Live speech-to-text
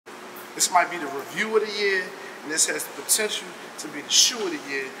This might be the review of the year, and this has the potential to be the shoe of the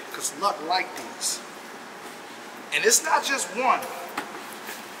year because Luck like these. And it's not just one.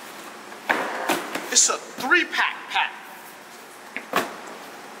 It's a 3-pack pack.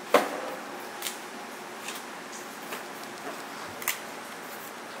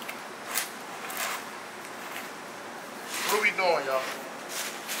 What are we doing, y'all?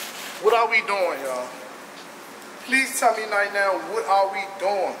 What are we doing, y'all? Please tell me right now, what are we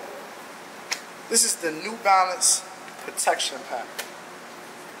doing? This is the New Balance Protection Pack.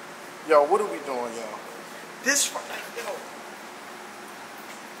 Yo, what are we doing, y'all? This, yo.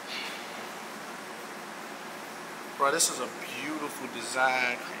 Bro, this is a beautiful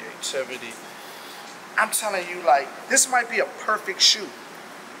design, creativity. I'm telling you, like, this might be a perfect shoe.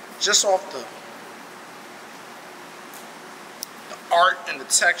 Just off the art and the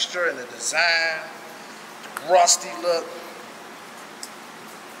texture and the design, the rusty look,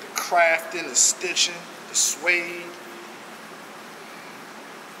 the crafting, the stitching, the suede.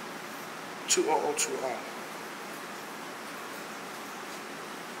 2002R.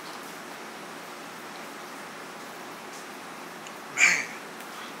 Man,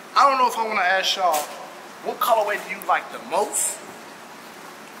 I don't know if I want to ask y'all, what colorway do you like the most?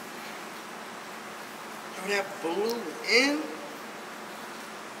 Yo, that blue in,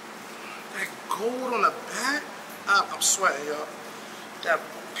 that gold on the back. I'm sweating, y'all. That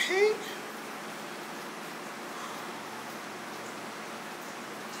pink.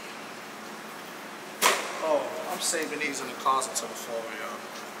 Oh, I'm saving these in the closet till the fall, y'all.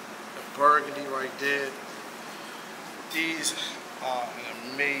 The burgundy right there. These are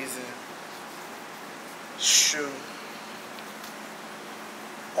an amazing shoe.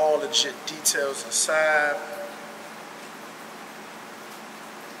 All legit details inside.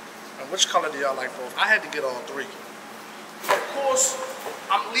 And which color do y'all like both? I had to get all three. Of course,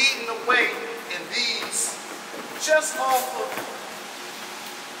 I'm leading the way in these just off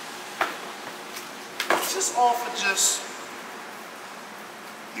of just,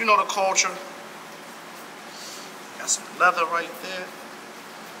 you know, the culture. Got some leather right there.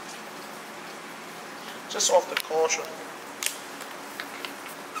 Just off the culture.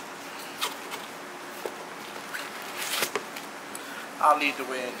 I'll lead the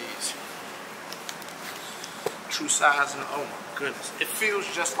way in these. True size and oh my goodness. It feels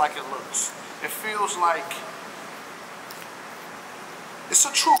just like it looks. It feels like it's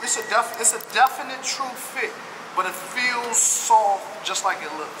a definite true fit, but it feels soft just like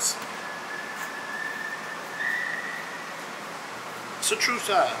it looks. It's a true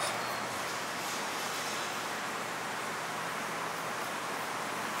size.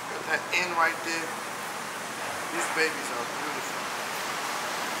 Got that N right there. These babies are beautiful.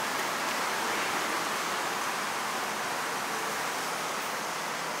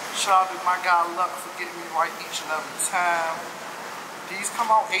 Shout out to my guy Luck for getting me right each and every time. These come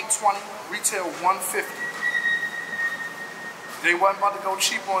out $820, retail $150. They wasn't about to go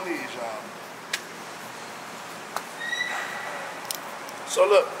cheap on these, y'all. So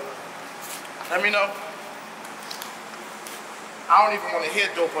look, let me know. I don't even want to hear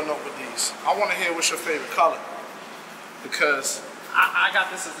dope or note with these. I want to hear what's your favorite color. Because I got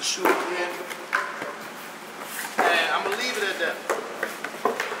this as the shoe again. And I'm going to leave it at that.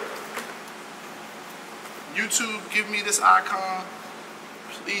 YouTube, give me this icon,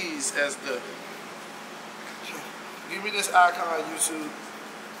 please, as the, give me this icon, YouTube,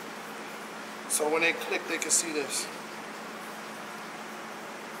 so when they click, they can see this.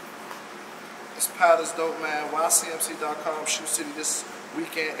 This pattern's dope, man. YCMC.com, Shoe City this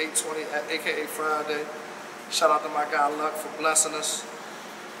weekend, 820, aka Friday. Shout out to my guy Luck for blessing us.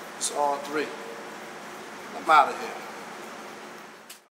 It's all three. I'm out of here.